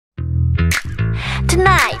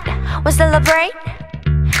Tonight we celebrate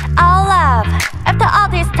our love. After all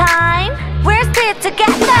this time, we're still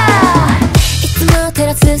together. いつも照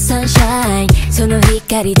らすサンシャイン、その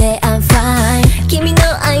光で I'm fine。 君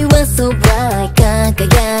の愛は so bright、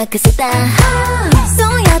 輝かせた。そ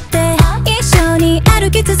うやって一緒に歩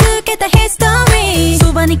き続けた history。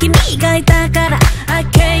 そばに君がいたから I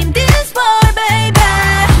came this far baby。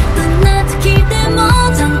 どんな時でも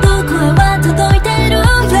ちゃんと声は届いてるよ。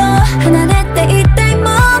離れていっても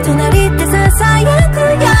隣でささやくよ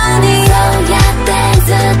うに。そうやってず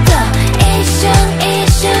っと一瞬一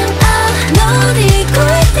瞬乗り越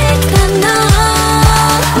えてきたの。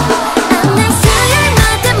I'm next to you ま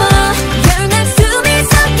でも You're next to me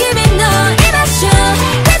so 君の居場所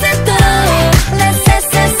Is it though Let's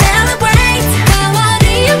celebrate 変わり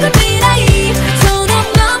ゆく未来その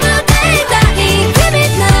ままでいたい君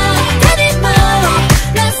の手にも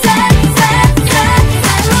Let's celebrate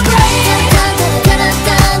Celebrate I love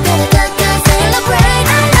it Celebrate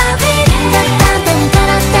I love it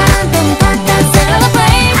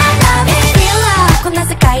Feel love こんな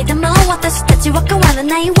世界でも私たちは変わら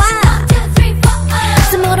ないわ。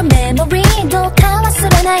積もるメモリーどうか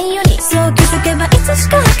忘れないように。そう気づけばいつし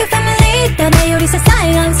かはけファミリー。誰より支え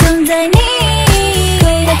合う存在に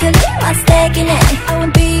声だけには素敵ね。I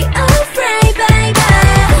won't be afraid baby。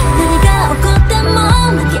何